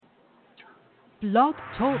Blog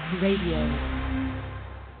Talk Radio.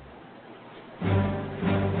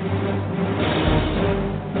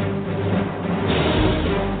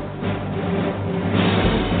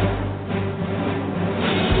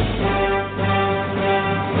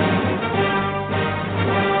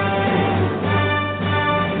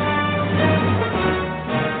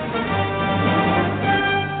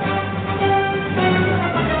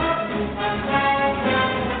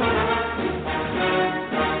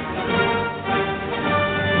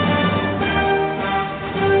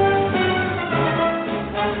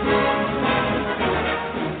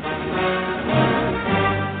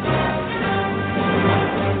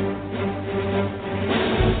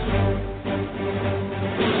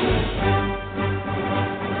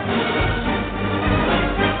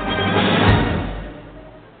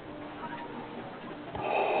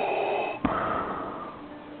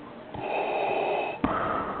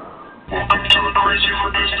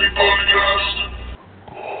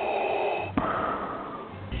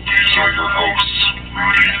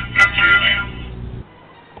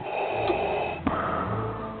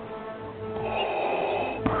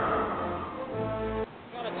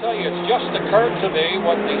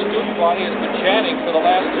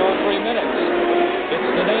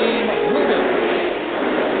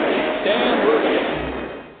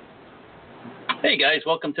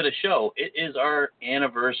 Welcome to the show. It is our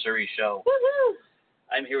anniversary show. Woohoo!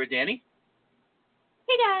 I'm here with Danny.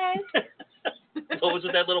 Hey guys. What was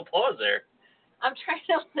with that little pause there? I'm trying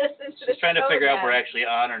to listen to Just trying to figure out if we're actually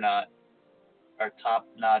on or not. Our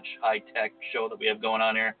top-notch, high-tech show that we have going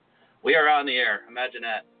on here. We are on the air. Imagine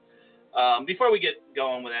that. Before we get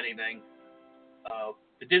going with anything,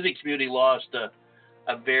 the Disney community lost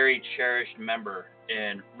a very cherished member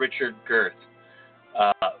in Richard Gerth.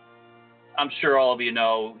 I'm sure all of you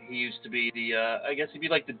know he used to be I guess he'd be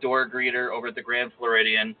like the door greeter over at the Grand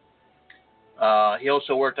Floridian. He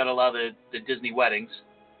also worked on a lot of the Disney weddings.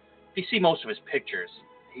 If you see most of his pictures,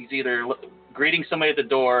 he's either greeting somebody at the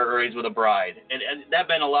door or he's with a bride. And that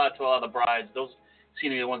meant a lot to a lot of the brides. Those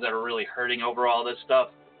seem to be the ones that are really hurting over all this stuff.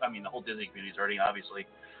 I mean, the whole Disney community is hurting, obviously.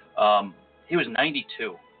 He was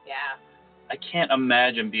 92. Yeah. I can't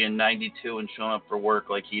imagine being 92 and showing up for work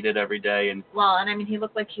like he did every day. And I mean, he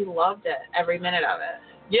looked like he loved it, every minute of it.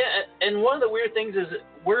 Yeah, and one of the weird things is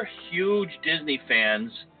we're huge Disney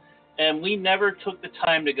fans, and we never took the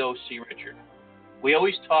time to go see Richard. We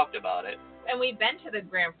always talked about it. And we've been to the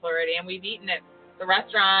Grand Floridian. We've eaten at the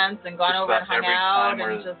restaurants and gone over and hung out. Every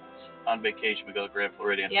time and just on vacation, we go to Grand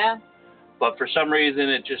Floridian. Yeah. But for some reason,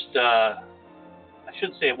 it just, I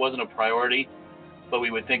shouldn't say it wasn't a priority, but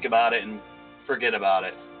we would think about it and forget about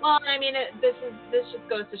it. Well, I mean, this just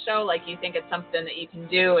goes to show, like, you think it's something that you can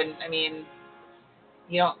do, and, I mean,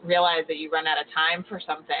 you don't realize that you run out of time for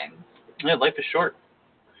something. Yeah, life is short.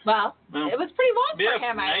 Well, it was pretty long for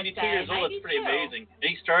him, I would say. 92 years old, that's pretty amazing. And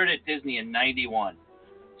he started at Disney in 91.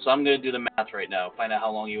 So I'm going to do the math right now, find out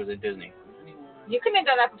how long he was at Disney. You couldn't have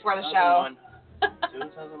done that before the show.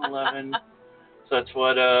 2011. So that's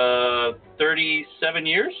what, 37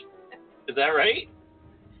 years? Is that right?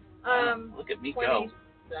 Look at me 27. go.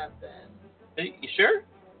 You sure?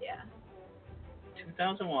 Yeah.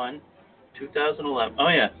 2001, 2011. Oh,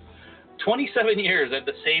 yeah. 27 years at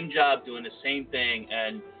the same job doing the same thing.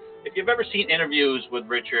 And if you've ever seen interviews with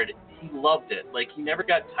Richard, he loved it. Like, he never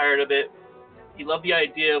got tired of it. He loved the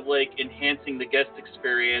idea of, like, enhancing the guest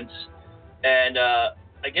experience. And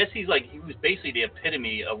I guess he was basically the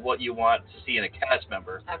epitome of what you want to see in a cast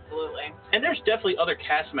member. Absolutely. And there's definitely other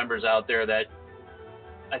cast members out there that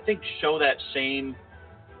I think show that same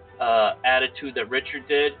attitude that Richard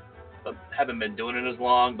did, but haven't been doing it as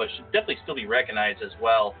long, but should definitely still be recognized as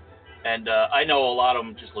well. And I know a lot of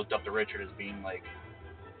them just looked up to Richard as being like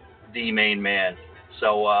the main man.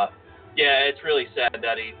 So yeah, it's really sad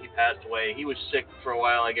that he passed away. He was sick for a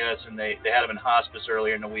while, I guess, and they had him in hospice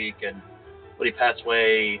earlier in the week, but he passed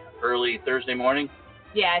away early Thursday morning.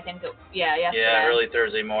 Yeah, I think yesterday. Yeah, early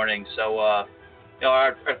Thursday morning. So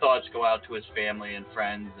our thoughts go out to his family and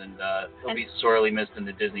friends, and he'll be sorely missed in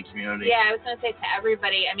the Disney community. Yeah, I was going to say to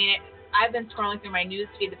everybody, I mean, I've been scrolling through my news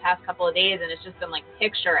feed the past couple of days, and it's just been, like,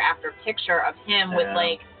 picture after picture of him with,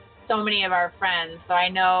 like, so many of our friends. So I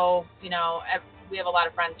know, we have a lot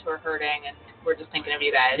of friends who are hurting, and we're just thinking of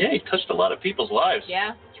you guys. Yeah, he touched a lot of people's lives.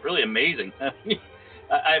 Yeah. It's really amazing.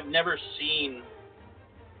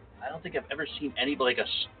 I don't think I've ever seen anybody, like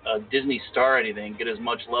a Disney star or anything, get as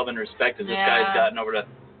much love and respect as this guy's gotten over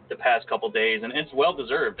the past couple days. And it's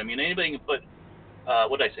well-deserved. I mean, anybody can put,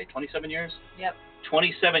 what did I say, 27 years? Yep.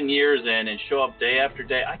 27 years in and show up day after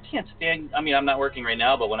day. I can't stand, I mean, I'm not working right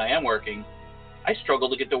now, but when I am working, I struggle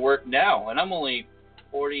to get to work now. And I'm only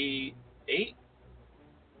 48,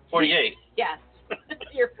 48. Yes.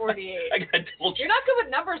 You're 48. I got double. You're not good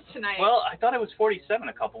with numbers tonight. Well, I thought I was 47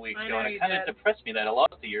 a couple weeks ago, and it kind of depressed me that I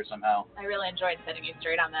lost a year somehow. I really enjoyed setting you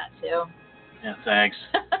straight on that, too. Yeah, thanks.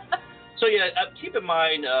 So, yeah, keep in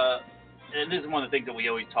mind, and this is one of the things that we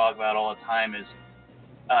always talk about all the time, is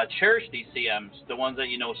cherish these CMs, the ones that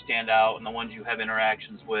you know stand out and the ones you have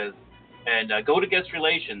interactions with. And go to guest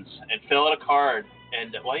relations and fill out a card.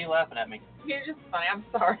 And why are you laughing at me? You're just funny. I'm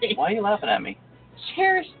sorry. Why are you laughing at me?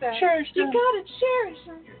 Cherish them. Cherish them. You gotta cherish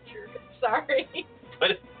them. Sorry.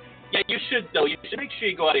 But yeah, you should though. You should make sure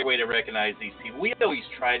you go out of your way to recognize these people. We always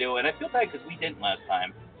try to, and I feel bad because we didn't last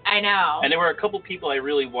time. I know. And there were a couple people I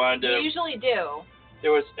really wanted to. We usually do.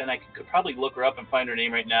 There was, and I could probably look her up and find her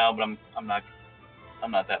name right now, but I'm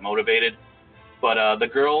not that motivated. But the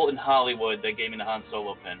girl in Hollywood that gave me the Han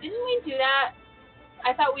Solo pin. Didn't we do that?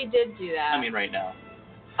 I thought we did do that. I mean, right now.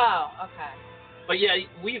 Oh, okay. But yeah,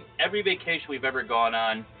 every vacation we've ever gone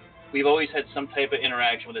on, we've always had some type of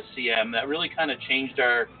interaction with a CM that really kind of changed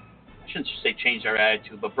I shouldn't say changed our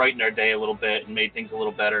attitude, but brightened our day a little bit and made things a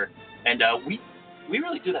little better. And we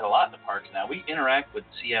really do that a lot in the parks now. We interact with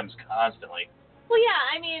CMs constantly. Well,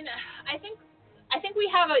 yeah, I mean, I think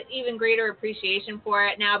we have an even greater appreciation for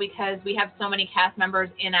it now because we have so many cast members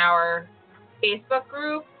in our Facebook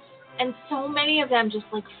group, and so many of them just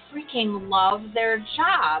like freaking love their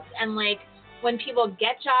jobs. And like when people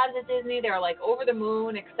get jobs at Disney, they're like over the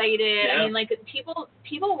moon, excited. Yeah. I mean, like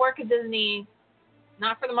people work at Disney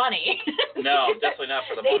not for the money. No, definitely not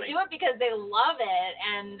for the money. They do it because they love it,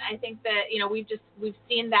 and I think that we've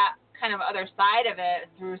seen that kind of other side of it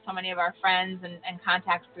through so many of our friends and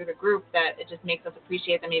contacts through the group that it just makes us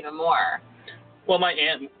appreciate them even more. Well, my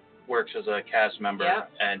aunt works as a cast member, yep.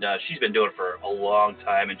 And she's been doing it for a long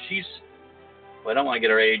time, and I don't want to get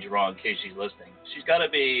her age wrong in case she's listening. She's got to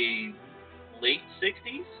be late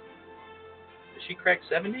 60s? Is she cracked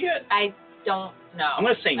 70 yet? I don't know. I'm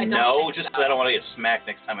going to say no, just because I don't want to get smacked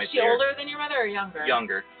next time I see her. Is she older than your mother or younger?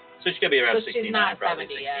 Younger. So she's going to be around 69, she's not probably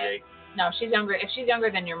 70 68. Yet. No, she's younger. If she's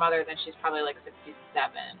younger than your mother, then she's probably like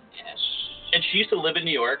 67-ish. And she used to live in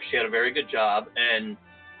New York. She had a very good job, and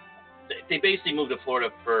they basically moved to Florida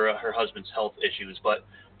for her husband's health issues, but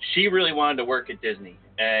she really wanted to work at Disney,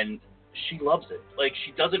 and she loves it. Like,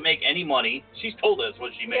 she doesn't make any money. She's told us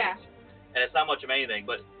what she makes, and it's not much of anything,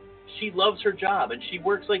 but she loves her job, and she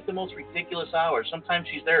works like the most ridiculous hours. Sometimes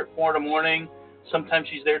she's there at 4 in the morning. Sometimes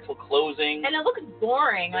she's there till closing. And it looks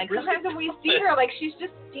boring. Like, really sometimes when we see her, like, she's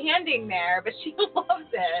just standing there, but she loves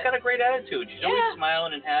it. She's got a great attitude. She's always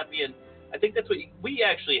smiling and happy, and I think that's what we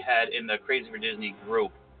actually had in the Crazy for Disney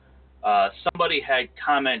group. Somebody had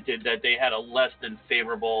commented that they had a less than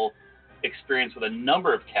favorable experience with a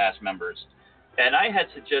number of cast members, and I had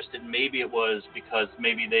suggested maybe it was because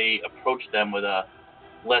maybe they approached them with a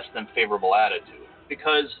less than favorable attitude,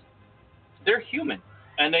 because they're human.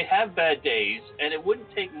 And they have bad days, and it wouldn't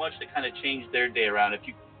take much to kind of change their day around if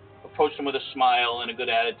you approach them with a smile and a good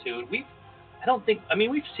attitude. We've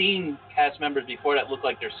seen cast members before that look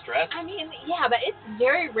like they're stressed. I mean, yeah, but it's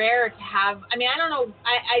very rare to have. I mean, I don't know.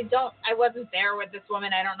 I wasn't there with this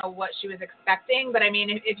woman. I don't know what she was expecting. But I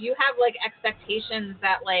mean, if you have like expectations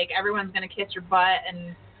that like everyone's gonna kiss your butt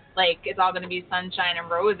and like it's all gonna be sunshine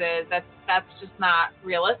and roses, that's just not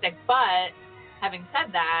realistic. But having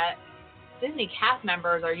said that, Disney cast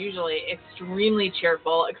members are usually extremely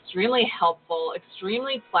cheerful, extremely helpful,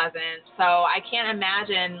 extremely pleasant. So I can't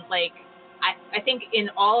imagine, like, I think in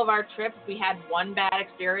all of our trips we had one bad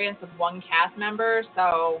experience with one cast member.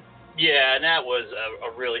 So yeah, and that was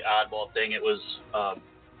a really oddball thing. It was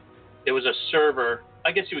a server.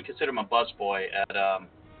 I guess you would consider him a busboy at.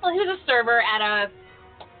 Well, he was a server at a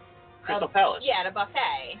Crystal Palace. Yeah, at a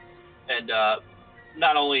buffet. And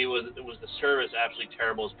not only was the service absolutely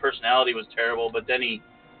terrible, his personality was terrible, but then he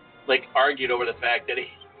like argued over the fact that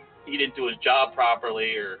he didn't do his job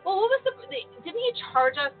properly, or well, what was didn't he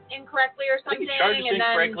charge us incorrectly or something? I think he charged us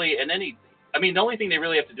incorrectly, and then the only thing they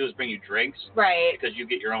really have to do is bring you drinks, right? Because you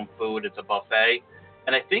get your own food. It's a buffet,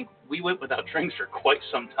 and I think we went without drinks for quite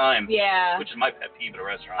some time. Yeah, which is my pet peeve at a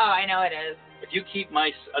restaurant. Oh, I know it is. If you keep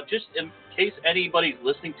my just in case anybody's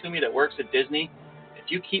listening to me that works at Disney. If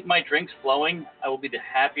you keep my drinks flowing, I will be the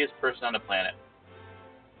happiest person on the planet.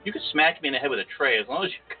 You can smack me in the head with a tray as long as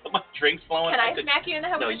you got my drinks flowing. Can I smack you in the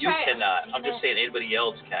head with a tray? No, you cannot. I'm just saying anybody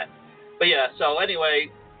else can. But yeah, so anyway,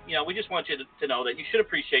 we just want you to know that you should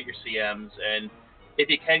appreciate your CMs, and if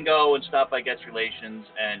you can go and stop by guest relations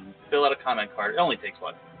and fill out a comment card, it only takes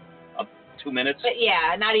 2 minutes. But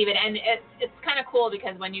yeah, not even. And it's kind of cool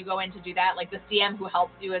because when you go in to do that, like the CM who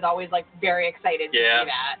helps you is always like very excited to do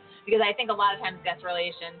that. because I think a lot of times guest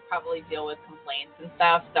relations probably deal with complaints and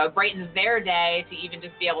stuff. So it brightens their day to even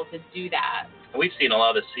just be able to do that. And we've seen a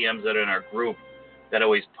lot of the CMs that are in our group that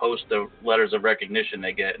always post the letters of recognition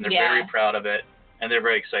they get, and they're very proud of it, and they're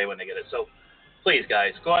very excited when they get it. So please,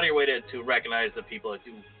 guys, go out of your way to recognize the people that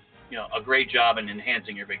do, a great job in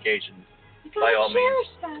enhancing your vacation. By all means.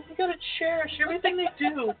 Stuff. You gotta cherish everything they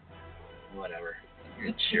do. Whatever. You're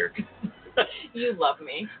a jerk. You love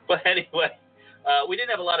me. But anyway, we didn't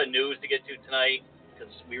have a lot of news to get to tonight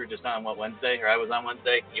because we were just on, Wednesday? Or I was on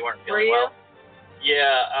Wednesday. You weren't feeling well?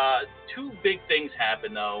 Yeah. Two big things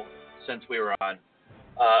happened, though, since we were on.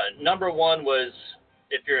 Number one was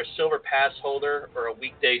if you're a silver pass holder or a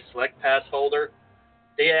weekday select pass holder,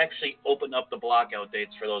 they actually opened up the blockout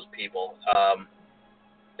dates for those people.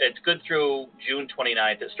 It's good through June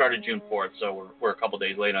 29th. It started June 4th, so we're a couple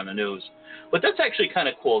days late on the news. But that's actually kind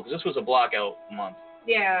of cool because this was a blockout month.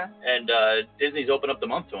 Yeah. And Disney's opened up the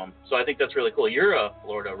month to them. So I think that's really cool. You're a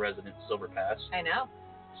Florida resident Silver Pass. I know.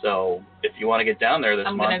 So if you want to get down there this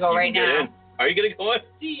month, I'm going to go right now. Get in. Are you going to go in?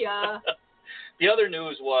 See ya. The other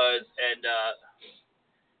news was, and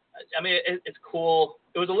it's cool.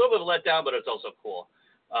 It was a little bit of a letdown, but it's also cool.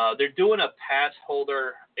 They're doing a pass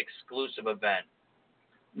holder exclusive event.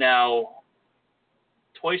 Now,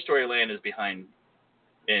 Toystory Land is behind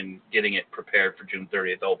in getting it prepared for June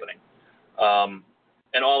 30th opening.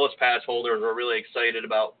 And all us pass holders were really excited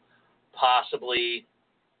about possibly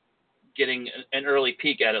getting an early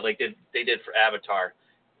peek at it like they did for Avatar.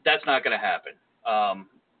 That's not going to happen.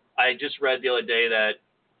 I just read the other day that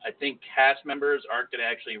I think cast members aren't going to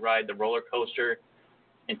actually ride the roller coaster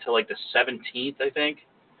until like the 17th, I think.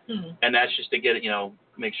 Mm-hmm. And that's just to get it,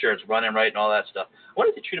 make sure it's running right and all that stuff. I wonder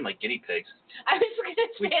if they treat them like guinea pigs. I was going to say,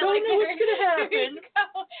 we don't know what's going to happen.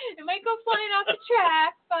 It might go flying off the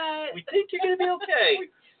track, but we think you're going to be okay.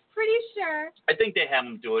 Pretty sure. I think they have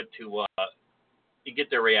them do it to get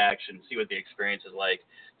their reaction, see what the experience is like.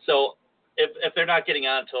 So if they're not getting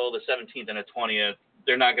on until the 17th and the 20th,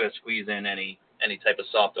 they're not going to squeeze in any type of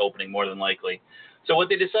soft opening more than likely. So what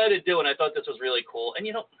they decided to do, and I thought this was really cool, and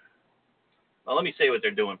well, let me say what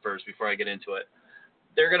they're doing first before I get into it.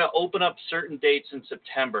 They're going to open up certain dates in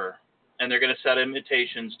September, and they're going to set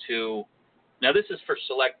invitations to, now this is for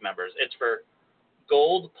select members. It's for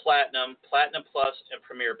Gold, Platinum, Platinum Plus, and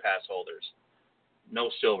Premier Pass holders.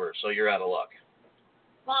 No silver, so you're out of luck.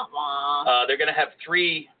 They're going to have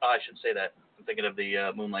three, I should say that. I'm thinking of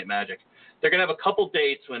the Moonlight Magic. They're going to have a couple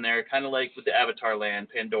dates when they're kind of like with the Avatar Land,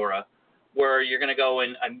 Pandora, where you're going to go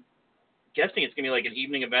and I'm guessing it's going to be like an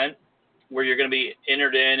evening event where you're going to be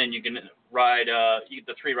entered in and you can ride,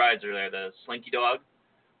 the three rides are there, the Slinky Dog,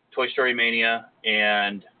 Toy Story Mania,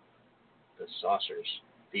 and the saucers,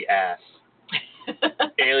 the ass.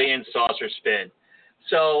 Alien Saucer Spin.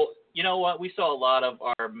 So, you know what? We saw a lot of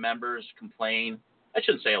our members complain. I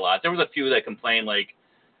shouldn't say a lot. There was a few that complained, like,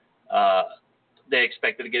 they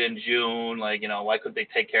expected to get in June, like, why couldn't they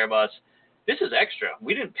take care of us? This is extra.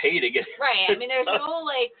 We didn't pay to get right. I mean, there's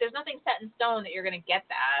there's nothing set in stone that you're going to get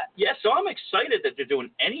that. Yeah, so I'm excited that they're doing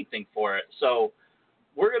anything for it. So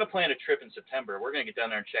we're going to plan a trip in September. We're going to get down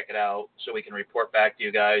there and check it out so we can report back to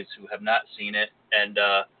you guys who have not seen it and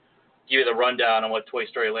give you the rundown on what Toy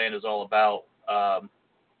Story Land is all about.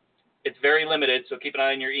 It's very limited, so keep an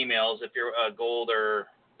eye on your emails. If you're a Gold or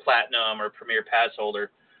Platinum or Premier Pass holder,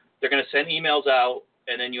 they're going to send emails out,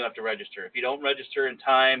 and then you have to register. If you don't register in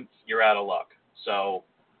time, you're out of luck. So,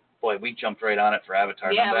 boy, we jumped right on it for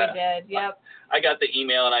Avatar. Yeah, we did. Yep. I got the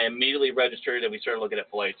email, and I immediately registered, and we started looking at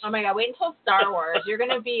flights. Oh, my God. Wait until Star Wars. You're going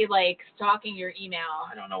to be, stalking your email.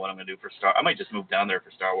 I don't know what I'm going to do for Star. I might just move down there for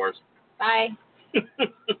Star Wars. Bye.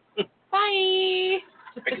 Bye.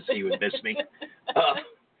 I can see you would miss me.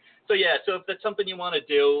 So if that's something you want to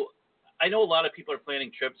do, I know a lot of people are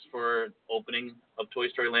planning trips for opening of Toy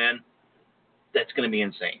Story Land. That's going to be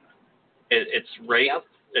insane. It's right. Yep.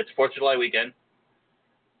 It's 4th of July weekend.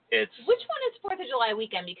 Which one is 4th of July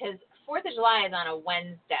weekend? Because 4th of July is on a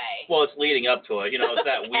Wednesday. Well, it's leading up to it. It's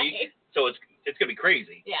that okay. week. So it's going to be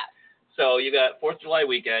crazy. Yeah. So you got 4th of July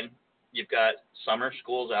weekend. You've got summer,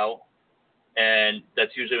 school's out. And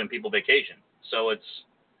that's usually when people vacation. So it's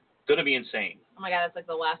going to be insane. Oh, my God, that's like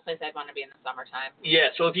the last place I'd want to be in the summertime. Yeah,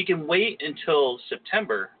 so if you can wait until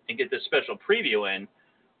September and get this special preview in,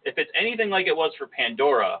 if it's anything like it was for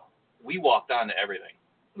Pandora, we walked on to everything.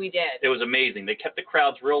 We did. It was amazing. They kept the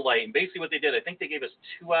crowds real light. And basically what they did, I think they gave us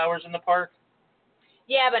 2 hours in the park.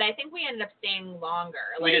 Yeah, but I think we ended up staying longer.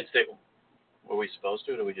 We did stay. Were we supposed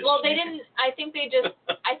to? Or did we just? Well, they didn't. I think they just.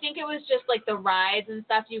 I think it was just like the rides and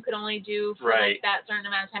stuff you could only do for like that certain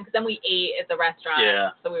amount of time. Because then we ate at the restaurant,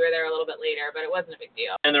 so we were there a little bit later, but it wasn't a big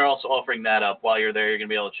deal. And they're also offering that up while you're there. You're gonna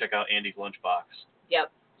be able to check out Andy's Lunchbox. Yep.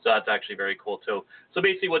 So that's actually very cool too. So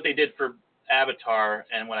basically, what they did for Avatar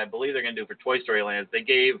and what I believe they're gonna do for Toy Story Land is they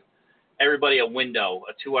gave everybody a window,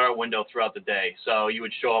 a 2-hour window throughout the day. So you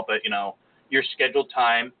would show up at your scheduled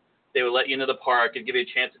time. They would let you into the park and give you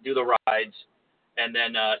a chance to do the rides. And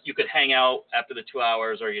then you could hang out after the 2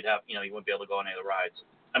 hours, or you'd have, you wouldn't be able to go on any of the rides.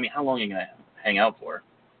 I mean, how long are you going to hang out for?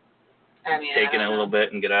 Take in a little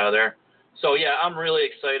bit and get out of there. So, yeah, I'm really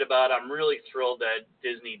excited about it. I'm really thrilled that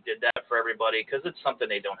Disney did that for everybody because it's something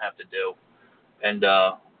they don't have to do. And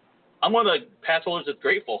I'm one of the pass holders that's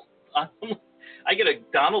grateful. I get a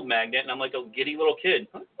Donald magnet, and I'm like a giddy little kid.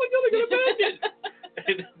 Oh, my God, I got a magnet.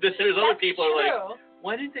 And there's other people who are like,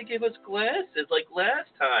 why didn't they give us glasses like last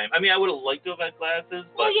time? I mean, I would have liked to have had glasses.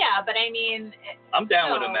 But well, yeah, but I mean... I'm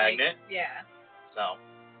down with a magnet. Yeah. So,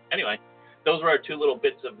 anyway, those were our 2 little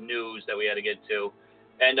bits of news that we had to get to.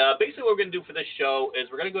 And basically what we're going to do for this show is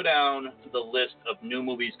we're going to go down the list of new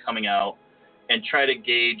movies coming out and try to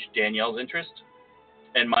gauge Danielle's interest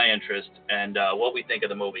and my interest and what we think of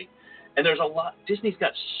the movie. And there's a lot. Disney's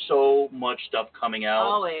got so much stuff coming out.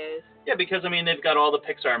 Always. Yeah, because, I mean, they've got all the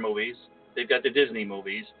Pixar movies. They've got the Disney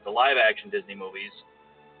movies, the live-action Disney movies,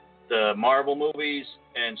 the Marvel movies,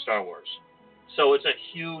 and Star Wars. So it's a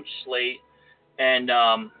huge slate. And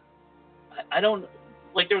I don't...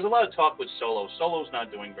 Like, there was a lot of talk with Solo. Solo's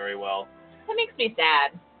not doing very well. That makes me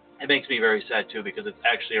sad. It makes me very sad, too, because it's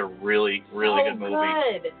actually a really, really good movie.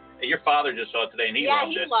 Good. Your father just saw it today, and he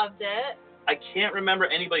loved it. Yeah, he loved it. I can't remember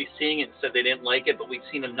anybody seeing it and said they didn't like it, but we've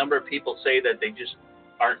seen a number of people say that they just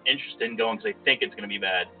aren't interested in going because they think it's going to be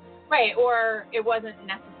bad. Right, or it wasn't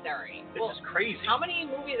necessary. It's just crazy. How many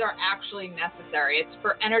movies are actually necessary? It's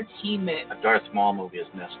for entertainment. A Darth Maul movie is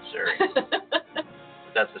necessary.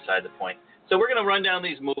 That's beside the point. So we're going to run down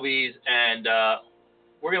these movies, and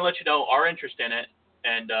we're going to let you know our interest in it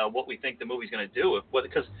and what we think the movie's going to do.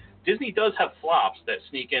 Because Disney does have flops that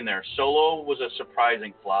sneak in there. Solo was a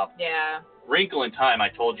surprising flop. Yeah. Wrinkle in Time, I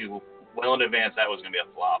told you well in advance that was going to be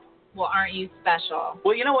a flop. Well, aren't you special?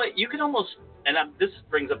 Well, you know what? You can almost, and this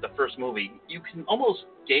brings up the first movie, you can almost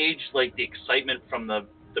gauge, like, the excitement from the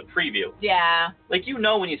preview. Yeah. Like,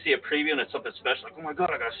 when you see a preview and it's something special, like, oh my God,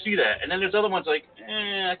 I gotta see that. And then there's other ones like,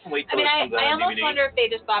 I can wait till it comes out on DVD. I almost wonder if they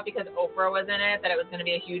just thought because Oprah was in it that it was going to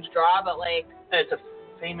be a huge draw, but like... It's a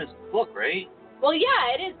famous book, right? Well,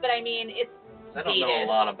 yeah, it is, but I mean, it's I don't know a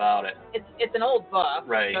lot about it. It's an old book,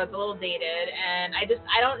 right? So it's a little dated, and I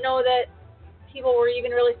don't know that people were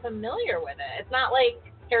even really familiar with it. It's not like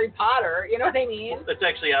Harry Potter, you know what I mean? Well, it's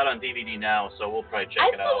actually out on DVD now, so we'll probably check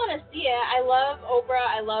it out. I still want to see it. I love Oprah.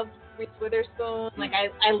 I love Reese Witherspoon. Like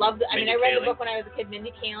I love. I read the book when I was a kid.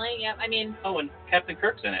 Mindy Kaling. Yep. I mean. Oh, and Captain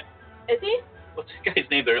Kirk's in it. Is he? What's the guy's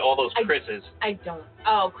name? There, all those Chris's. I don't.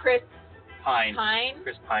 Oh, Chris. Pine. Pine.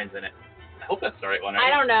 Chris Pine's in it. I hope that's the right one.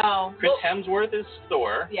 Right? I don't know. Chris Hemsworth is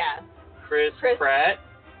Thor. Yeah. Chris Pratt.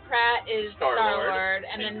 Pratt is Star-Lord,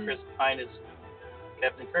 and then Chris Pine is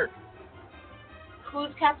Captain Kirk. Who's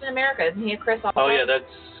Captain America? Isn't he a Chris also? Oh yeah, that's.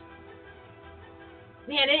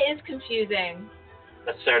 Man, it is confusing.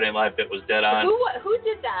 That Saturday Night Live bit was dead on. Who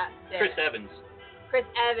did that? Chris Evans. Chris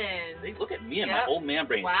Evans. Hey, look at me and my old man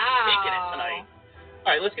brain. Wow. Taking it tonight.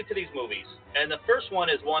 All right, let's get to these movies. And the first one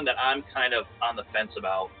is one that I'm kind of on the fence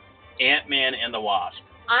about. Ant-Man and the Wasp.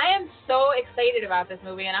 I am so excited about this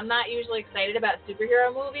movie, and I'm not usually excited about superhero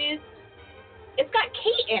movies. It's got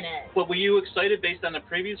Kate in it. But were you excited based on the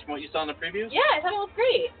previews, from what you saw in the previews? Yeah, I thought it looked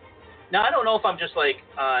great. Now, I don't know if I'm just like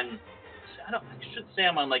on, I should say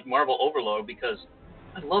I'm on like Marvel overload because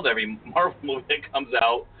I love every Marvel movie that comes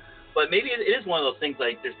out. But maybe it is one of those things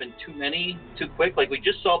like there's been too many, too quick. Like we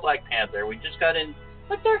just saw Black Panther. We just got in.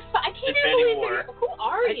 But I can't even believe who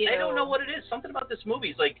are you? I don't know what it is. Something about this movie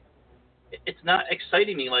is like, it's not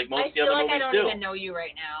exciting me like most of the other movies do. I feel like I don't even know you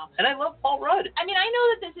right now. And I love Paul Rudd. I mean, I know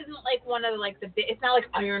that this isn't like one of it's not like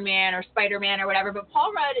Iron Man or Spider-Man or whatever, but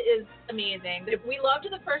Paul Rudd is amazing. We loved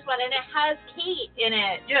the first one, and it has Kate in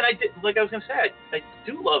it. Yeah, and I did, like I was going to say, I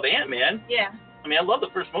do love Ant-Man. Yeah. I mean, I love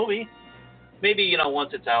the first movie. Maybe,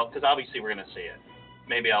 once it's out, because obviously we're going to see it.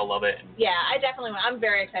 Maybe I'll love it. Yeah, I definitely will. I'm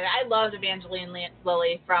very excited. I loved Evangeline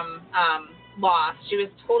Lilly from Lost. She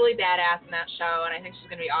was totally badass in that show, and I think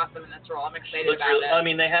she's going to be awesome in this role. I'm excited about it. I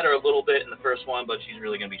mean, they had her a little bit in the first one, but she's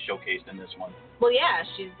really going to be showcased in this one. Well, yeah,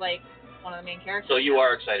 she's like one of the main characters. So you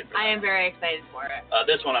are excited for it? I am very excited for it.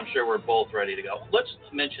 This one, I'm sure we're both ready to go. Let's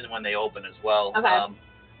mention when they open as well. Okay.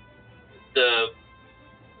 The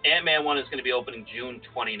Ant-Man one is going to be opening June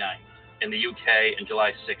 29th in the UK and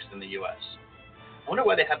July 6th in the US. I wonder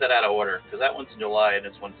why they have that out of order, because that one's in July and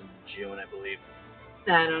this one's in June, I believe.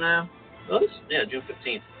 I don't know. Oops. Yeah, June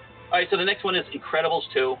 15th. All right, so the next one is Incredibles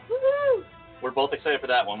 2. Woohoo! We're both excited for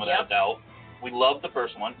that one, without a doubt. We love the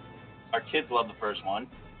first one. Our kids love the first one.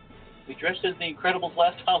 We dressed as the Incredibles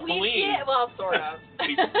last Halloween. We did, well, sort of.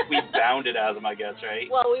 we bounded as them, I guess, right?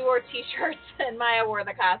 Well, we wore T-shirts and Maya wore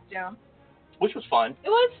the costume. Which was fun. It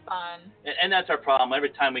was fun. And that's our problem.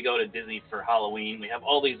 Every time we go to Disney for Halloween, we have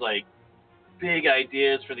all these, like, big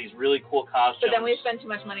ideas for these really cool costumes. But then we spend too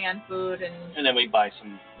much money on food and then we buy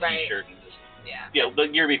some T-shirt and just... Yeah. Yeah, the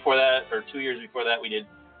year before that, or 2 years before that, we did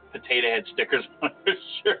potato head stickers on our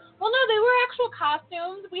shirt. Well, no, they were actual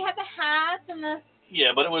costumes. We had the hats and the...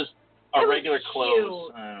 Yeah, but it was our regular cute.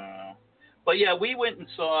 clothes. I don't know. But yeah, we went and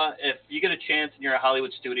saw, if you get a chance and you're at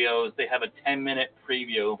Hollywood Studios, they have a 10-minute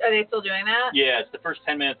preview. Are they still doing that? Yeah, it's the first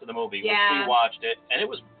 10 minutes of the movie. Yeah. We watched it, and it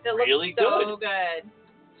was really so good. good.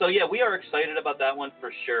 So yeah, we are excited about that one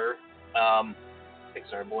for sure.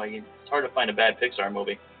 Pixar, boy, it's hard to find a bad Pixar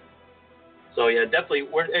movie. So yeah, definitely,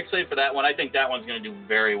 we're excited for that one. I think that one's going to do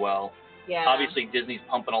very well. Yeah. Obviously, Disney's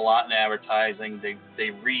pumping a lot in advertising. They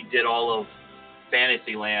redid all of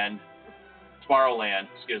Fantasyland, Tomorrowland,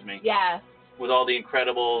 excuse me. Yes. With all the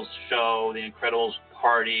Incredibles show, the Incredibles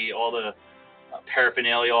party, all the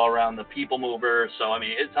paraphernalia all around the People Mover. So, I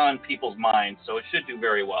mean, it's on people's minds, so it should do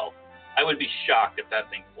very well. I would be shocked if that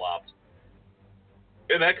thing flopped.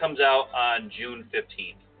 And that comes out on June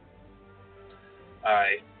 15th. All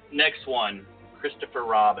right, next one, Christopher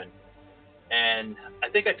Robin. And I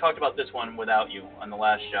think I talked about this one without you on the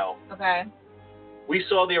last show. Okay. We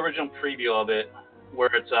saw the original preview of it, where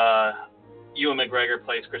it's Ewan McGregor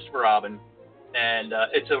plays Christopher Robin, and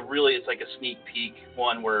it's like a sneak peek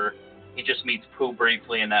one where he just meets Pooh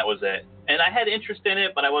briefly, and that was it. And I had interest in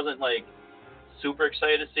it, but I wasn't like super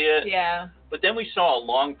excited to see it. Yeah. But then we saw a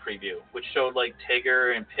long preview, which showed like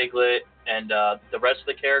Tigger and Piglet and the rest of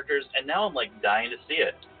the characters, and now I'm like dying to see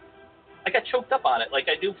it. I got choked up on it, like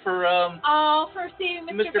I do for for seeing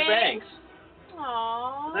Mr. Banks.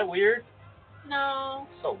 Aww. Is that weird? No.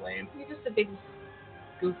 So lame. You're just a big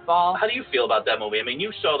goofball. How do you feel about that movie? I mean,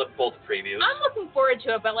 you saw both previews. I'm looking forward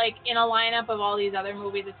to it, but like in a lineup of all these other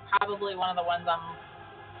movies, it's probably one of the ones I'm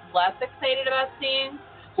less excited about seeing.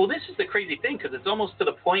 Well, this is the crazy thing, because it's almost to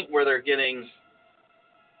the point where they're getting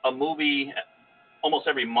a movie almost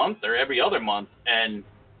every month or every other month, and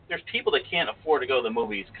there's people that can't afford to go to the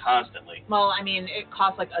movies constantly. Well, I mean, it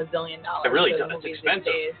costs like $1 billion. It really to does. go to It's movies expensive.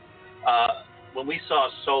 these days. When we saw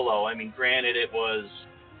Solo, I mean, granted it was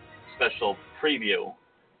special preview.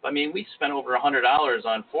 I mean, we spent over $100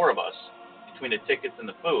 on 4 of us between the tickets and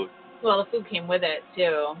the food. Well, the food came with it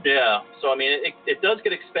too. Yeah. So I mean, it does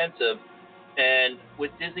get expensive, and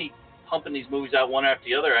with Disney pumping these movies out one after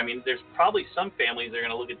the other, I mean, there's probably some families that are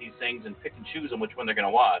going to look at these things and pick and choose on which one they're going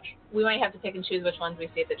to watch. We might have to pick and choose which ones we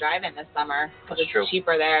see at the drive-in this summer because That's it's true.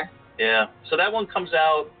 cheaper there. Yeah. So that one comes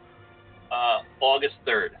out August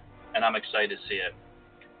 3rd, and I'm excited to see it.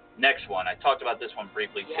 Next one, I talked about this one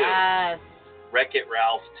briefly too. Yes. Wreck-It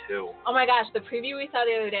Ralph 2. Oh my gosh, the preview we saw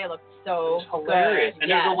the other day looked so It's hilarious, good.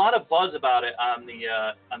 and there's a lot of buzz about it on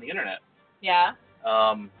the internet. Yeah.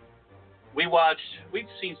 We've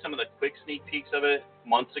seen some of the quick sneak peeks of it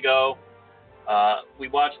months ago. We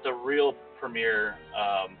watched the real premiere,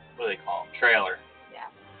 what do they call them, trailer. Yeah.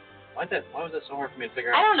 Why was that so hard for me to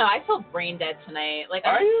figure out? I don't know. I feel brain dead tonight. Like,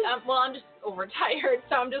 Are you? I'm just overtired,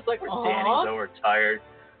 so I'm just like, Danny's overtired.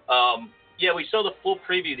 Yeah, we saw the full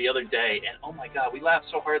preview the other day, and oh my God, we laughed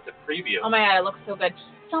so hard at the preview. Oh my God, it looks so good.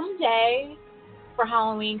 Someday, for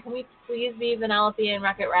Halloween, can we please be Vanellope and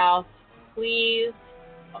Wreck-It Ralph? Please.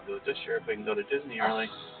 I'll do it this year if we can go to Disney early.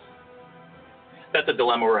 That's a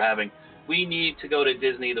dilemma we're having. We need to go to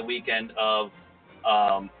Disney the weekend of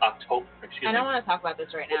October. I don't want to talk about this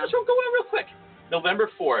right now. Let's go on real quick. November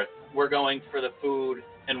 4th, we're going for the Food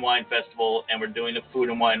and Wine Festival, and we're doing the Food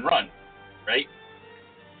and Wine Run, right?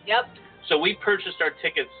 Yep. So we purchased our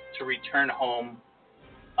tickets to return home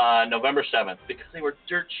November 7th because they were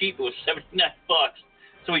dirt cheap. It was $79.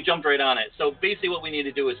 So we jumped right on it. So basically what we need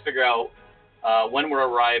to do is figure out when we're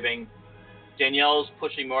arriving. Danielle's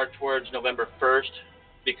pushing more towards November 1st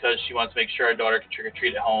because she wants to make sure our daughter can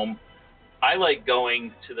trick-or-treat at home. I like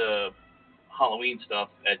going to the Halloween stuff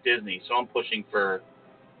at Disney, so I'm pushing for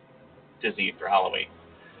Disney for Halloween.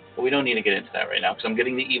 But we don't need to get into that right now because I'm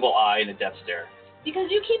getting the evil eye and a death stare.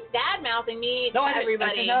 Because you keep bad-mouthing me to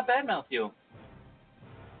everybody. I did not badmouth you.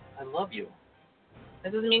 I love you.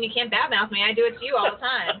 That doesn't mean you can't badmouth me. I do it to you all the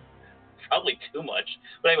time. Probably too much.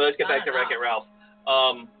 But anyway, let's get back to Wreck-It Ralph.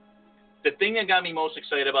 The thing that got me most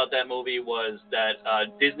excited about that movie was that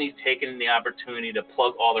Disney's taken the opportunity to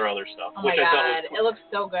plug all their other stuff. Oh my which God, I thought was cool. It looks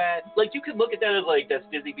so good. Like, you could look at that as, like, that's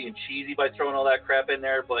Disney being cheesy by throwing all that crap in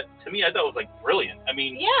there, but to me, I thought it was, like, brilliant. I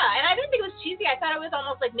mean... Yeah, and I didn't think it was cheesy. I thought it was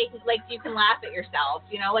almost like making, like, you can laugh at yourself,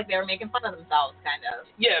 you know, like they were making fun of themselves, kind of.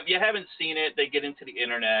 Yeah, if you haven't seen it, they get into the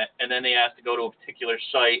internet, and then they ask to go to a particular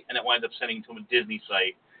site, and it winds up sending to a Disney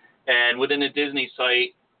site. And within the Disney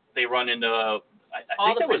site, they run into...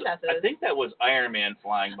 I think that was Iron Man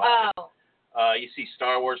flying by. Oh. You see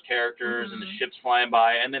Star Wars characters and the ships flying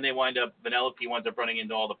by, and then Vanellope winds up running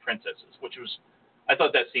into all the princesses, which was, I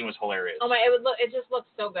thought that scene was hilarious. Oh my! It just looks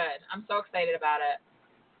so good. I'm so excited about it.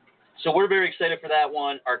 So we're very excited for that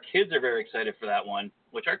one. Our kids are very excited for that one,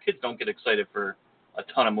 which our kids don't get excited for a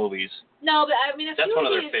ton of movies. No, but I mean, that's one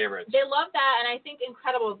of their favorites. They love that, and I think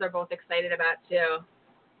Incredibles they're both excited about too.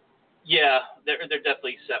 Yeah, they're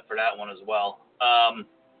definitely set for that one as well.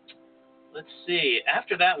 Let's see.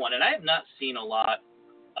 After that one, and I have not seen a lot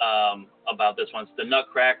about this one. It's The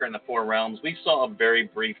Nutcracker and the Four Realms. We saw a very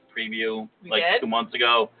brief preview 2 months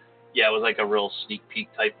ago. Yeah, it was like a real sneak peek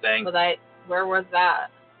type thing. Where was that?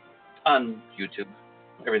 On YouTube.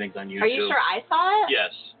 Everything's on YouTube. Are you sure I saw it?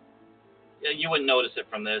 Yes. Yeah, you wouldn't notice it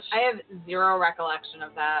from this. I have zero recollection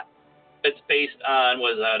of that. It's based on,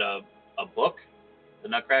 was that a book? The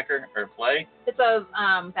Nutcracker, or a play? It's a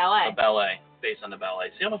ballet. A ballet, based on the ballet.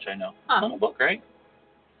 See how much I know. Huh. It's a book, right?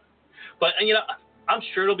 But, you know, I'm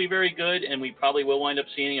sure it'll be very good, and we probably will wind up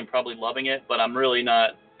seeing it and probably loving it, but I'm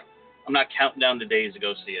not counting down the days to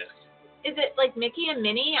go see it. Is it like Mickey and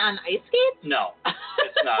Minnie on ice skates? No,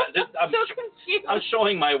 it's not. I'm so confused. I'm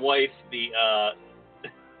showing my wife there's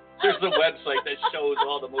a website that shows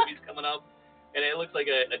all the movies coming up. And it looks like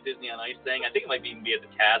a Disney on Ice thing. I think it might even be at the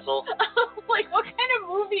castle. Like, what kind of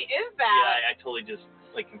movie is that? Yeah, I totally just,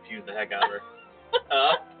 confused the heck out of her.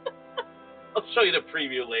 I'll show you the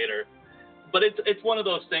preview later. But it's one of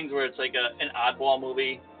those things where it's like an oddball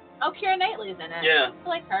movie. Oh, Keira Knightley's in it. Yeah. I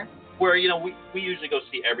like her. Where, you know, we usually go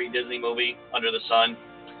see every Disney movie under the sun.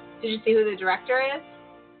 Did you see who the director is?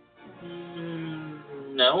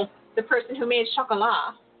 No. The person who made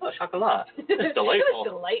Chocolat. Oh, Chocolat. It's delightful. It was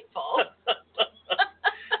delightful.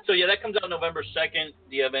 So, yeah, that comes out November 2nd.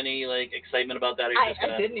 Do you have any, excitement about that?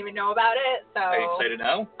 I didn't even know about it, so... Are you excited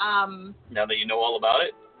now? Now that you know all about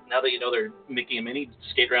it? Now that you know they're Mickey and Minnie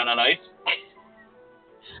skate around on ice?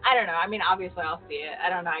 I don't know. I mean, obviously I'll see it. I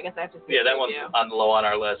don't know. I guess I have to see it. Yeah, that one's low on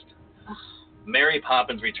our list. Mary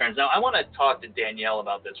Poppins Returns. Now, I want to talk to Danielle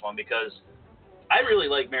about this one because I really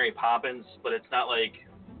like Mary Poppins, but it's not like...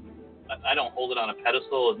 I don't hold it on a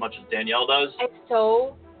pedestal as much as Danielle does. I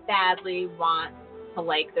so badly want to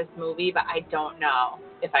like this movie, but I don't know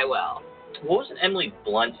if I will. Wasn't Emily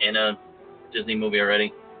Blunt in a Disney movie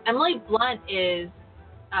already? Emily Blunt is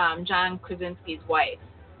John Krasinski's wife.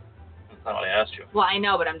 That's not what I asked you. Well, I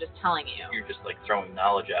know, but I'm just telling you. You're just throwing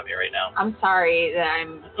knowledge at me right now. I'm sorry that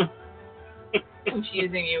I'm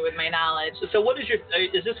confusing you with my knowledge. So what is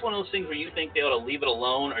is this one of those things where you think they ought to leave it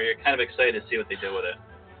alone, or you're kind of excited to see what they do with it?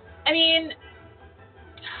 I mean,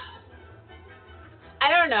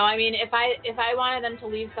 I don't know. I mean, if I wanted them to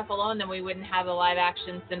leave stuff alone, then we wouldn't have the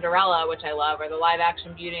live-action Cinderella, which I love, or the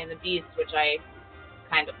live-action Beauty and the Beast, which I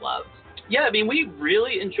kind of loved. Yeah, I mean, we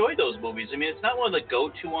really enjoy those movies. I mean, it's not one of the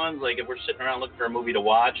go-to ones, like if we're sitting around looking for a movie to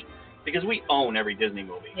watch, because we own every Disney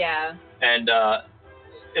movie. Yeah. And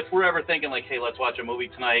if we're ever thinking, hey, let's watch a movie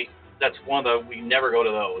tonight, that's one of we never go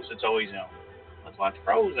to those. It's always, let's watch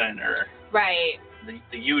Frozen, or... Right.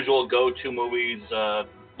 The usual go-to movies,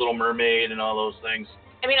 Little Mermaid and all those things.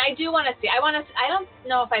 I mean, I do want to see. I don't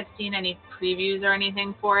know if I've seen any previews or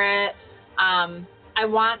anything for it. I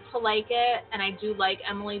want to like it, and I do like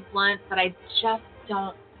Emily Blunt, but I just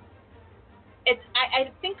don't.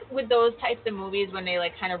 I think with those types of movies, when they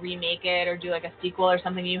kind of remake it or do a sequel or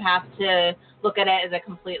something, you have to look at it as a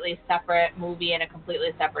completely separate movie and a completely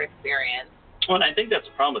separate experience. Well, and I think that's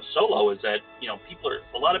the problem with Solo is that,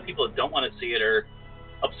 a lot of people that don't want to see it are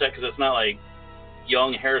upset because it's not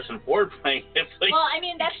young Harrison Ford playing it. Well, I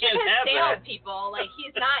mean, that's because salespeople.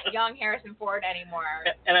 He's not young Harrison Ford anymore.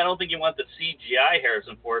 And I don't think you want the CGI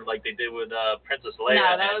Harrison Ford like they did with Princess Leia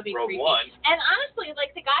and Rogue One. And honestly,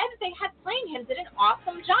 the guy that they had playing him did an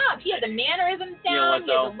awesome job. He had the mannerisms down,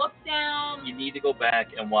 he had the look down. You need to go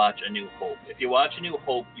back and watch A New Hope. If you watch A New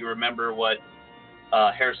Hope, you remember what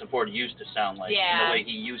Harrison Ford used to sound like, and the way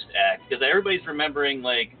he used to act. Because everybody's remembering,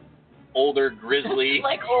 older, grizzly.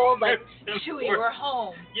 Old, Chewie, we're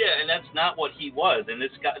home. Yeah, and that's not what he was. And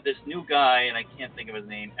this new guy, and I can't think of his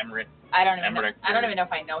name, Emmerich. I don't even know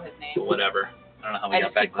if I know his name. Whatever. I don't know how we I got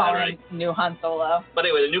just back keep to that calling already. him New Han Solo. But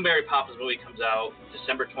anyway, the new Mary Poppins movie comes out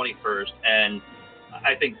December 21st, and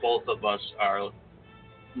I think both of us are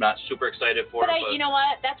not super excited for But it. you know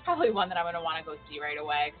what? That's probably one that I'm going to want to go see right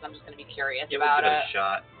away because I'm just going to be curious We'll about give it. a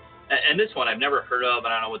shot. And this one I've never heard of. I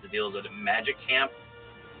don't know what the deal is with it. Magic Camp.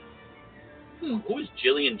 Who is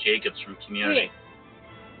Jillian Jacobs from Community?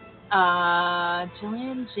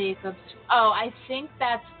 Jillian Jacobs. Oh, I think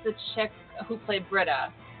that's the chick who played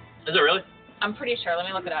Britta. Is it really? I'm pretty sure. Let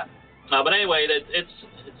me look it up. But anyway, it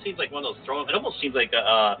seems like one of those it almost seems like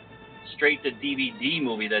a straight to DVD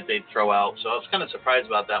movie that they'd throw out. So I was kind of surprised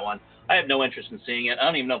about that one. I have no interest in seeing it. I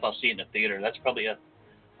don't even know if I'll see it in the theater. That's probably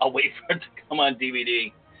I'll wait for it to come on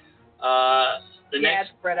DVD. It's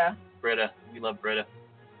Britta. Britta. We love Britta.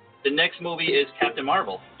 The next movie is Captain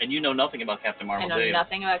Marvel, and you know nothing about Captain Marvel, do you? I know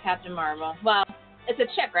nothing about Captain Marvel. Well, it's a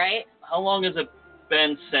chick, right? How long has it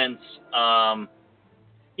been since,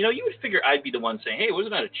 you would figure I'd be the one saying, hey,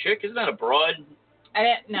 wasn't that a chick? Isn't that a broad?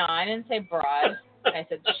 I didn't say broad. I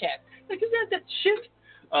said chick. Like, isn't that shit?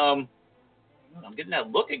 I'm getting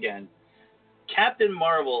that look again. Captain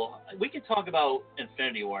Marvel, we can talk about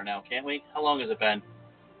Infinity War now, can't we? How long has it been?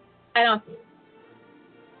 I don't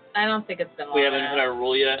think it's been long. We haven't hit our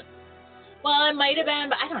rule yet? Well, it might have been,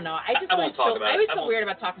 but I don't know. I won't talk about it. I always feel weird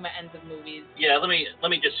about talking about ends of movies. Yeah, let me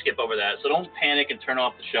just skip over that. So don't panic and turn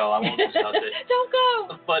off the show. I won't discuss it. Don't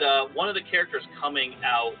go. But one of the characters coming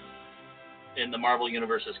out in the Marvel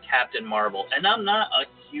Universe is Captain Marvel. And I'm not a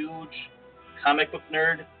huge comic book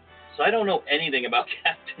nerd, so I don't know anything about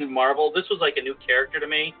Captain Marvel. This was like a new character to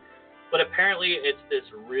me. But apparently it's this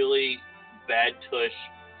really bad tush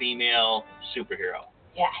female superhero.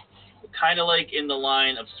 Yes. Kind of like in the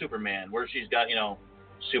line of Superman, where she's got,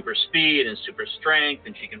 super speed and super strength,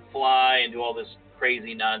 and she can fly and do all this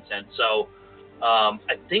crazy nonsense. So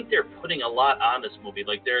I think they're putting a lot on this movie.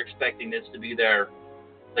 Like, they're expecting this to be their,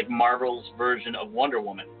 like, Marvel's version of Wonder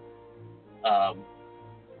Woman.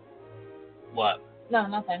 What? No,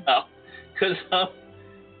 nothing. Oh, because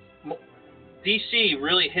DC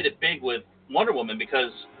really hit it big with Wonder Woman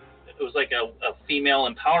because it was like a female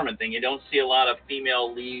empowerment thing. You don't see a lot of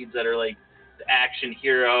female leads that are like the action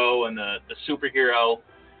hero and the superhero.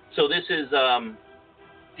 So this is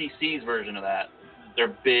DC's version of that. Their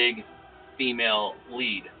big female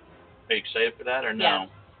lead. Are you excited for that or no? Yes,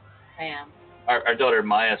 I am. Our daughter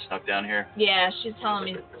Maya snuck down here. Yeah, she's telling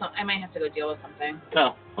me I might have to go deal with something.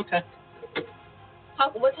 Oh, okay.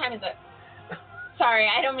 What time is it? Sorry,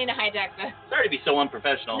 I don't mean to hijack this. Sorry to be so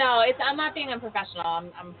unprofessional. No, I'm not being unprofessional.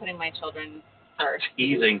 I'm putting my children first.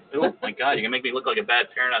 Teasing. Oh my God, you're gonna make me look like a bad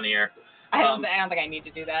parent on the air. I don't think I need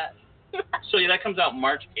to do that. So yeah, that comes out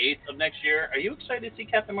March 8th of next year. Are you excited to see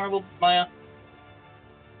Captain Marvel, Maya?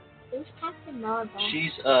 Who's Captain Marvel?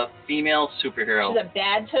 She's a female superhero. She's a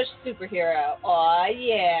bad tush superhero. Oh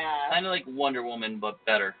yeah. Kind of like Wonder Woman, but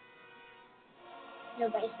better.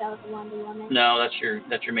 Nobody sells Wonder Woman. No, that's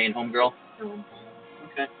your main homegirl. Oh.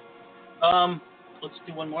 Okay. Let's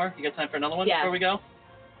do one more. You got time for another one Yeah. before we go?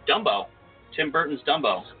 Dumbo. Tim Burton's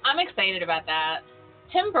Dumbo. I'm excited about that.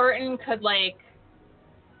 Tim Burton could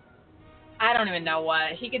I don't even know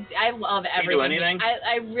what he could. I love everything. He can do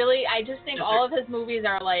anything? I just think all of his movies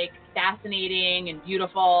are fascinating and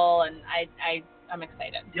beautiful, and I'm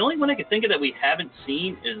excited. The only one I can think of that we haven't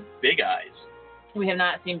seen is Big Eyes. We have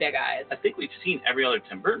not seen Big Eyes. I think we've seen every other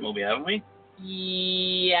Tim Burton movie, haven't we?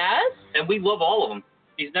 Yes. And we love all of them.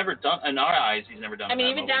 He's never done, in our eyes, he's never done a bad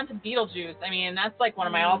even movie. down to Beetlejuice. That's one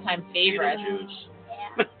of my all-time favorites. Beetlejuice.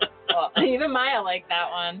 Yeah. Well, even Maya liked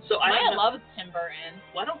that one. So Maya loves Tim Burton.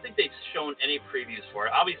 Well, I don't think they've shown any previews for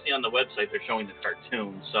it. Obviously, on the website, they're showing the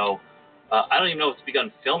cartoon. So I don't even know if it's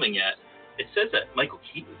begun filming yet. It says that Michael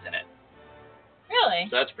Keaton's in it. Really?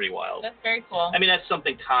 So that's pretty wild. That's very cool. That's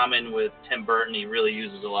something common with Tim Burton. He really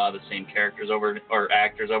uses a lot of the same characters or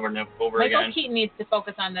actors over and over again. Michael Keaton needs to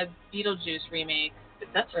focus on the Beetlejuice remake. If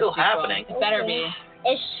that's still happening. It better be.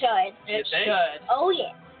 It should. It think? should. Oh,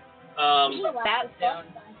 yeah. That soon.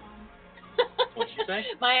 What'd you say?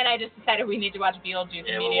 Maya and I just decided we need to watch Beetlejuice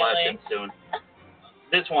Yeah, immediately. we'll watch it soon.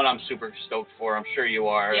 This one I'm super stoked for. I'm sure you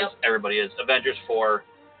are. Yep. As everybody is. Avengers 4.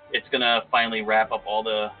 It's going to finally wrap up all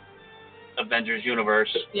the Avengers universe.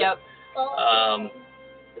 Yep.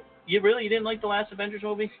 You didn't like the last Avengers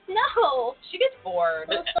movie? No. She gets bored.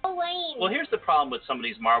 It was so lame. Well, here's the problem with some of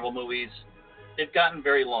these Marvel movies. They've gotten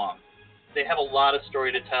very long. They have a lot of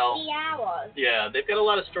story to tell. 3 hours. Yeah, they've got a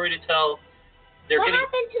lot of story to tell. What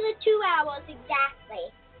happened to the 2 hours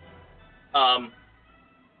exactly?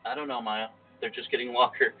 I don't know, Maya. They're just getting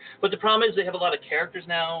longer. But the problem is they have a lot of characters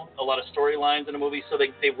now, a lot of storylines in a movie, so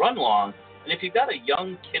they run long. And if you've got a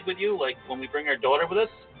young kid with you, like when we bring our daughter with us,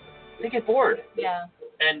 They get bored. Yeah.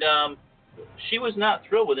 And she was not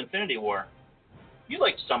thrilled with Infinity War. You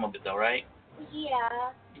liked some of it, though, right?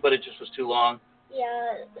 Yeah. But it just was too long.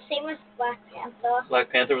 Yeah. Same with Black Panther.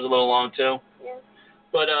 Black Panther was a little long, too. Yeah.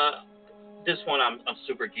 But this one I'm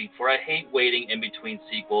super geeked for. I hate waiting in between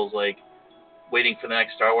sequels, like waiting for the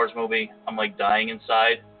next Star Wars movie. I'm like dying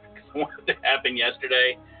inside because I want it to happen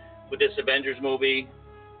yesterday. With this Avengers movie,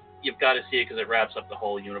 you've got to see it because it wraps up the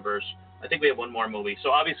whole universe. I think we have one more movie.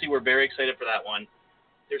 So obviously we're very excited for that one.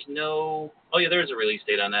 There's no... Oh, yeah, there is a release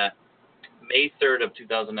date on that. May 3rd of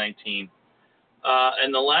 2019.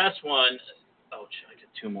 And the last one... Oh, I did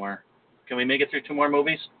two more. Can we make it through two more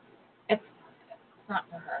movies? It's not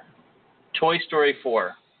for her. Toy Story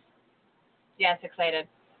 4. Yes, excited.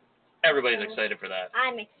 Everybody's excited for that.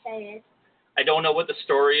 I'm excited. I don't know what the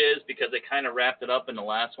story is because they kind of wrapped it up in the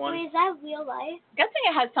last one. Wait, is that real life? I'm guessing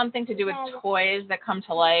it has something to do with toys that come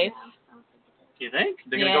to life. Do you think?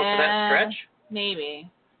 They're going to go for that stretch? Maybe.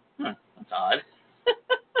 Huh, that's odd.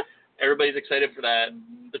 Everybody's excited for that.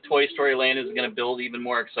 The Toy Story land is going to build even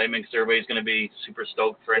more excitement because everybody's going to be super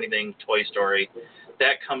stoked for anything Toy Story.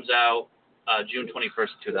 That comes out June 21st,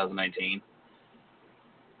 2019.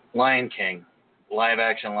 Lion King. Live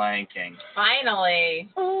action Lion King. Finally.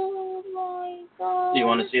 Oh my god. Do you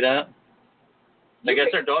want to see that? I guess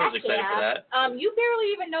our daughter's excited for that. You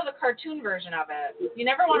barely even know the cartoon version of it. You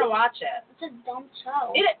never want to watch it. It's a dumb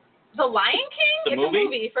show. The Lion King? The it's movie? a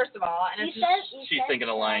movie, first of all. And She's thinking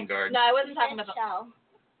of Lion Guard. No, I wasn't talking about the show.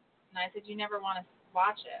 No, I said you never want to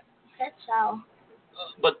watch it. That show.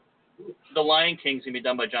 But the Lion King's going to be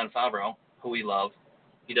done by Jon Favreau, who we love.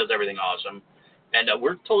 He does everything awesome. And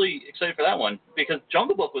we're totally excited for that one because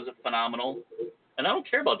Jungle Book was phenomenal, and I don't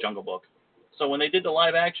care about Jungle Book. So when they did the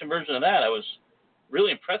live-action version of that, I was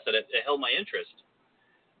really impressed that it held my interest.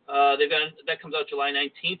 That comes out July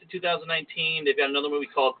 19th of 2019. They've got another movie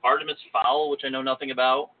called Artemis Fowl, which I know nothing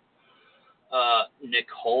about.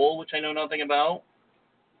 Nicole, which I know nothing about,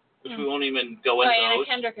 which we won't even go into Anna those.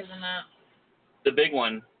 Kendrick is in that. The big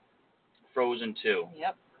one, Frozen 2.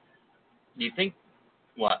 Yep. Do you think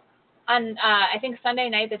what? On I think Sunday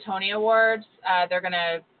night, the Tony Awards, they're going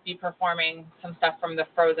to be performing some stuff from the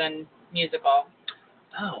Frozen musical.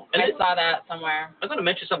 Oh. I saw that somewhere. I'm going to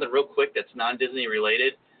mention something real quick that's non-Disney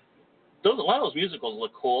related. A lot of those musicals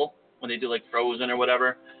look cool when they do like Frozen or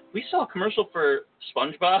whatever. We saw a commercial for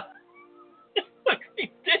SpongeBob. It looked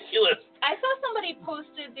ridiculous. I saw somebody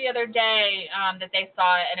posted the other day that they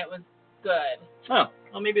saw it and it was good. Oh,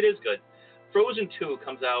 well maybe it is good. Frozen 2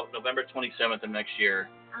 comes out November 27th of next year.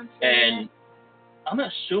 And I'm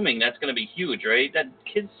assuming that's going to be huge, right? That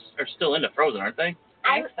kids are still into Frozen, aren't they?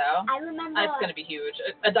 I think so. I remember. It's going to be huge.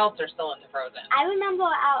 Adults are still into Frozen. I remember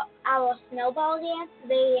our snowball dance.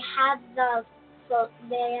 They had the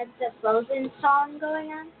Frozen song going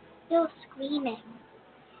on. They were screaming.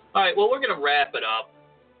 All right. Well, we're going to wrap it up.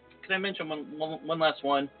 Can I mention one last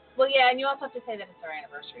one? Well, yeah, and you also have to say that it's our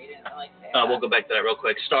anniversary. You didn't really say that. We'll go back to that real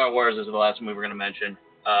quick. Star Wars is the last one we were going to mention.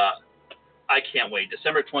 I can't wait.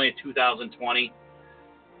 December 20th, 2020.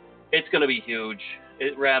 It's going to be huge.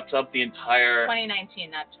 It wraps up the entire...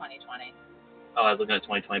 2019, not 2020. Oh, I was looking at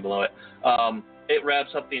 2020 below it. It wraps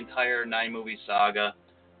up the entire 9-movie saga.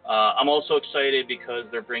 I'm also excited because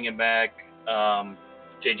they're bringing back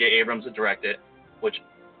J.J. Abrams to direct it, which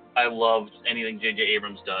I love anything J.J.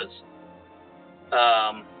 Abrams does.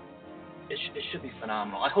 It should be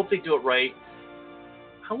phenomenal. I hope they do it right.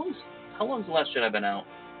 How long's The Last Jedi been out?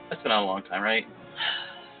 That's been out a long time, right?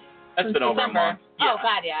 That's Since been over December. a month. Yeah. Oh,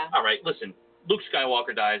 God, yeah. All right, listen. Luke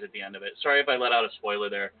Skywalker dies at the end of it. Sorry if I let out a spoiler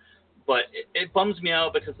there. But it bums me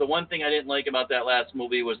out because the one thing I didn't like about that last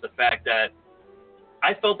movie was the fact that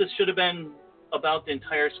I felt this should have been about the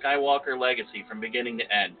entire Skywalker legacy from beginning to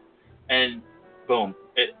end. And boom.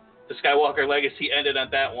 The Skywalker legacy ended on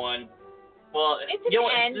that one. Well, it's an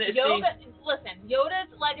end. Yoda's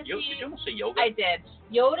legacy. Did you almost say yoga? I did.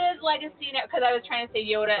 Yoda's legacy, because I was trying to say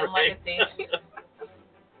Yoda and Right. legacy.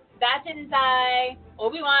 That didn't die.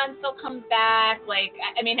 Obi-Wan still comes back. Like,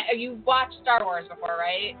 I mean, you watched Star Wars before,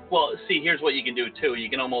 right? Well, see, here's what you can do, too. You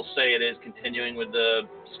can almost say it is continuing with the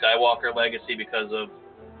Skywalker legacy because of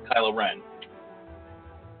Kylo Ren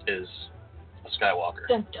is a Skywalker.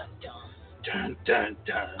 Dun, dun, dun. Dun, dun,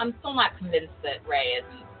 dun. I'm still not convinced that Rey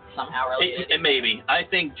isn't somehow related. It may be. I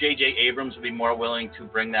think J.J. Abrams would be more willing to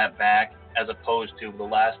bring that back as opposed to the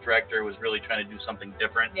last director who was really trying to do something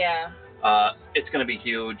different. Yeah. It's going to be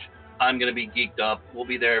huge. I'm going to be geeked up. We'll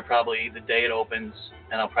be there probably the day it opens,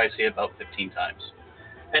 and I'll probably see it about 15 times.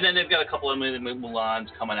 And then they've got a couple of Mulans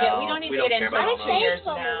coming out. We don't need to don't get care into about it. all I'm those. years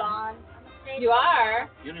for now. Mulan. You are?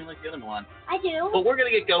 You don't even like the other Mulan. I do. But we're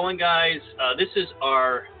going to get going, guys. This is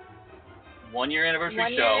our 1-year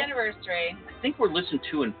anniversary show. 1-year anniversary. I think we're listened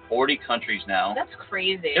to in 40 countries now. That's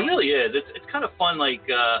crazy. It really is. It's kind of fun. Like,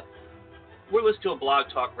 we're listening to a Blog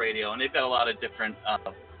Talk Radio, and they've got a lot of different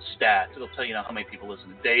stats. It'll tell you how many people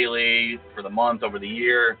listen daily, for the month, over the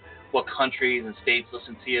year, what countries and states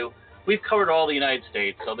listen to you. We've covered all the United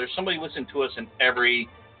States, so there's somebody listening to us in every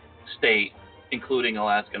state, including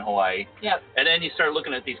Alaska and Hawaii. Yep. And then you start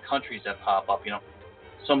looking at these countries that pop up.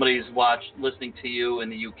 Somebody's listening to you in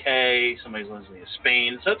the UK, somebody's listening to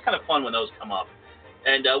Spain. So it's kind of fun when those come up.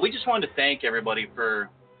 And we just wanted to thank everybody for,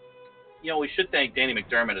 we should thank Danny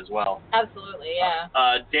McDermott as well. Absolutely, yeah.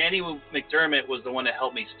 Danny McDermott was the one that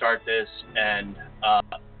helped me start this, and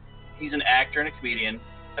he's an actor and a comedian.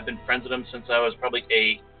 I've been friends with him since I was probably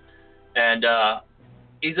 8. And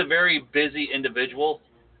he's a very busy individual.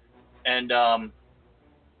 And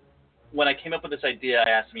when I came up with this idea, I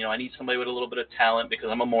asked him, I need somebody with a little bit of talent because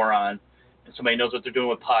I'm a moron, and somebody knows what they're doing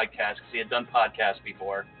with podcasts because he had done podcasts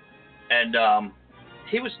before. And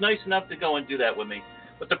he was nice enough to go and do that with me.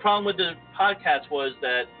 But the problem with the podcast was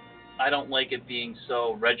that I don't like it being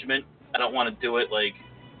so regiment. I don't want to do it like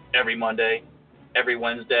every Monday, every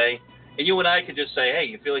Wednesday. And you and I could just say, hey,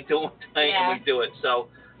 you feel like doing one tonight, and we do it. So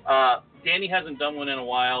Danny hasn't done one in a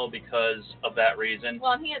while because of that reason.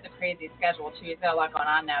 Well, and he has a crazy schedule, too. He's got a lot going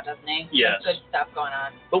on now, doesn't he? Yes. There's good stuff going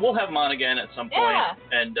on. But we'll have him on again at some point. Yeah.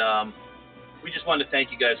 And we just wanted to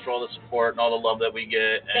thank you guys for all the support and all the love that we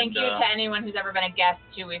get. Thank you to anyone who's ever been a guest,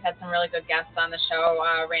 too. We've had some really good guests on the show.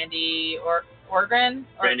 Randy Ogren.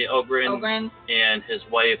 Randy Ogren. And his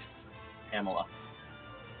wife, Pamela.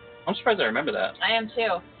 I'm surprised I remember that. I am,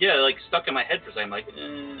 too. Yeah, like stuck in my head for a second. Like,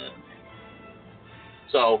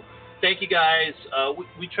 So, thank you guys.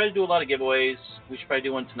 We try to do a lot of giveaways. We should probably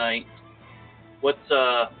do one tonight. What's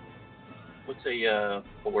a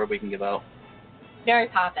word we can give out? Mary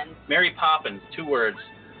Poppins. Mary Poppins, 2 words.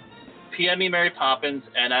 PM me Mary Poppins,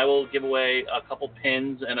 and I will give away a couple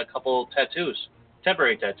pins and a couple tattoos.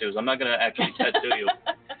 Temporary tattoos. I'm not going to actually tattoo you.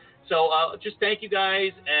 So just thank you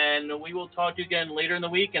guys, and we will talk to you again later in the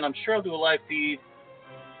week, and I'm sure I'll do a live feed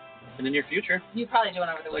in the near future. You probably do one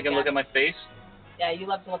over the weekend. So I can look at my face. Yeah, you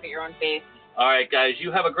love to look at your own face. All right, guys,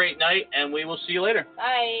 you have a great night, and we will see you later.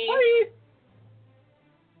 Bye. Bye.